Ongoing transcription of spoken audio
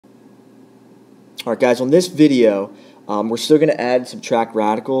Alright guys, on this video, we're still going to add and subtract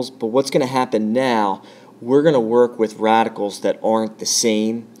radicals, but what's going to happen now, we're going to work with radicals that aren't the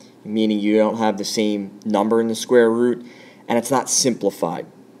same, meaning you don't have the same number in the square root, and it's not simplified.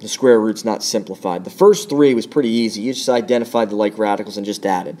 The square root's not simplified. The first three was pretty easy. You just identified the like radicals and just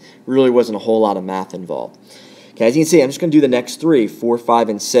added. Really wasn't a whole lot of math involved. Okay, as you can see, I'm just going to do the next three, 4, 5,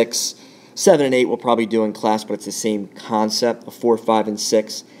 and 6. 7 and 8 we'll probably do in class, but it's the same concept of 4, 5, and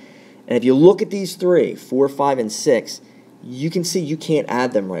 6. And if you look at these three, 4, 5, and 6, you can see you can't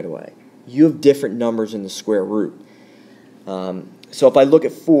add them right away. You have different numbers in the square root. So if I look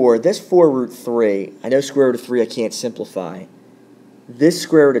at 4, this 4 root 3, I know square root of 3 I can't simplify. This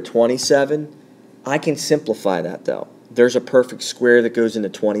square root of 27, I can simplify that though. There's a perfect square that goes into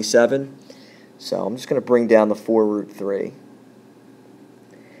 27. So I'm just going to bring down the 4 root 3.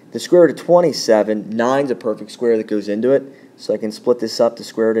 The square root of 27, 9 is a perfect square that goes into it. So I can split this up to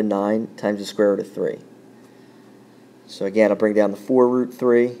square root of 9 times the square root of 3. So again, I'll bring down the 4 root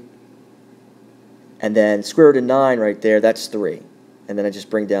 3. And then square root of 9 right there, that's 3. And then I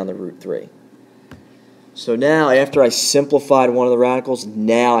just bring down the root 3. So now, after I simplified one of the radicals,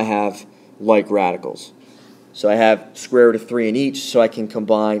 now I have like radicals. So I have square root of 3 in each, so I can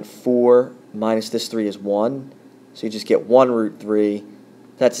combine 4 minus this 3 is 1. So you just get 1 root 3.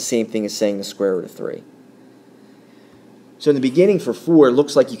 That's the same thing as saying the square root of 3. So in the beginning for 4, it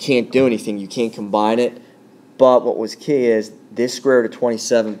looks like you can't do anything. You can't combine it. But what was key is this square root of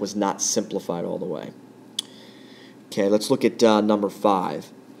 27 was not simplified all the way. Okay, let's look at number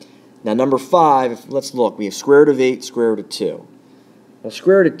 5. Now number 5, let's look. We have square root of 8, square root of 2. Well,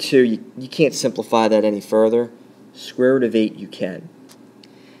 square root of 2, you can't simplify that any further. Square root of 8, you can.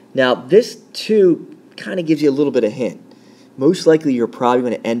 Now this 2 kind of gives you a little bit of hint. Most likely you're probably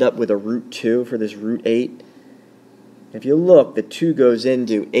going to end up with a root 2 for this root 8. If you look, the 2 goes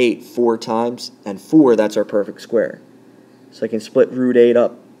into 8 4 times, and 4, that's our perfect square. So I can split root 8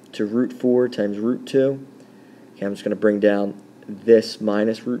 up to root 4 times root 2. Okay, I'm just going to bring down this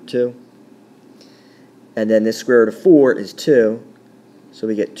minus root 2. And then this square root of 4 is 2. So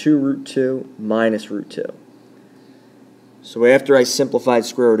we get 2 root 2 minus root 2. So after I simplified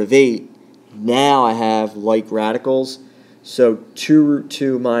square root of 8, now I have like radicals. So 2 root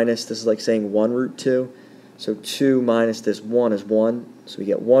 2 minus, this is like saying 1 root 2. So 2 minus this 1 is 1. So we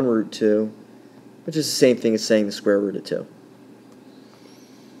get 1 root 2, which is the same thing as saying the square root of 2.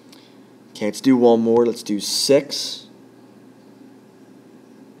 Okay, let's do one more. Let's do 6.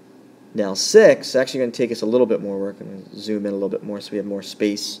 Now 6 is actually going to take us a little bit more work. I'm going to zoom in a little bit more so we have more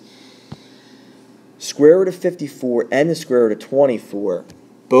space. Square root of 54 and the square root of 24,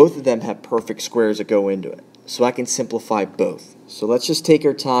 both of them have perfect squares that go into it. So I can simplify both. So let's just take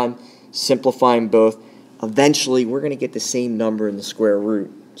our time simplifying both. Eventually, we're going to get the same number in the square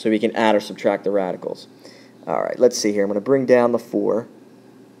root, so we can add or subtract the radicals. Alright, let's see here. I'm going to bring down the 4.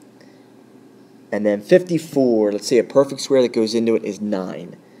 And then 54, let's say a perfect square that goes into it is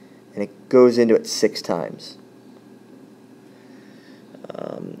 9. And it goes into it 6 times.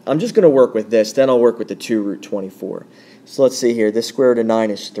 I'm just going to work with this, then I'll work with the 2 root 24. So let's see here. This square root of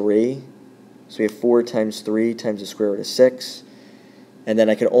 9 is 3. So we have 4 times 3 times the square root of 6. And then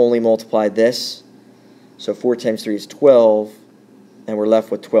I can only multiply this. So 4 times 3 is 12, and we're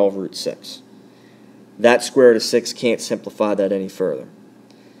left with 12 root 6. That square root of 6 can't simplify that any further.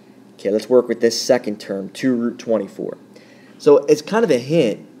 Okay, let's work with this second term, 2 root 24. So it's kind of a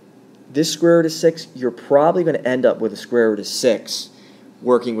hint. This square root of 6, you're probably going to end up with a square root of 6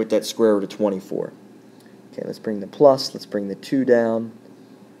 working with that square root of 24. Okay, let's bring the plus, let's bring the 2 down.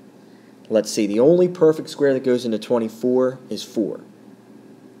 Let's see, the only perfect square that goes into 24 is 4.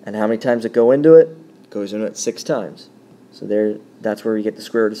 And how many times it go into it? Goes into it 6 times. So that's where we get the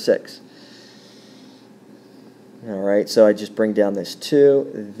square root of 6. Alright, so I just bring down this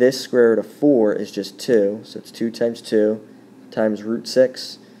 2. This square root of 4 is just 2. So it's 2 times 2 times root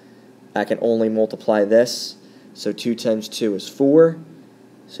 6. I can only multiply this. So 2 times 2 is 4.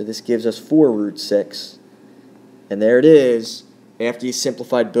 So this gives us 4 root 6. And there it is. After you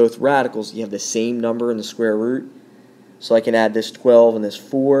simplified both radicals, you have the same number in the square root. So I can add this 12 and this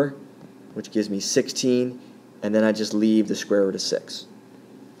 4, which gives me 16, and then I just leave the square root of 6.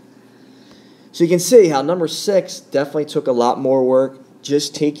 So you can see how number 6 definitely took a lot more work.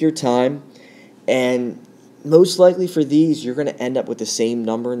 Just take your time, and most likely for these, you're going to end up with the same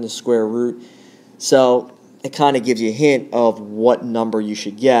number in the square root. So it kind of gives you a hint of what number you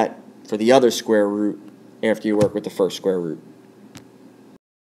should get for the other square root after you work with the first square root.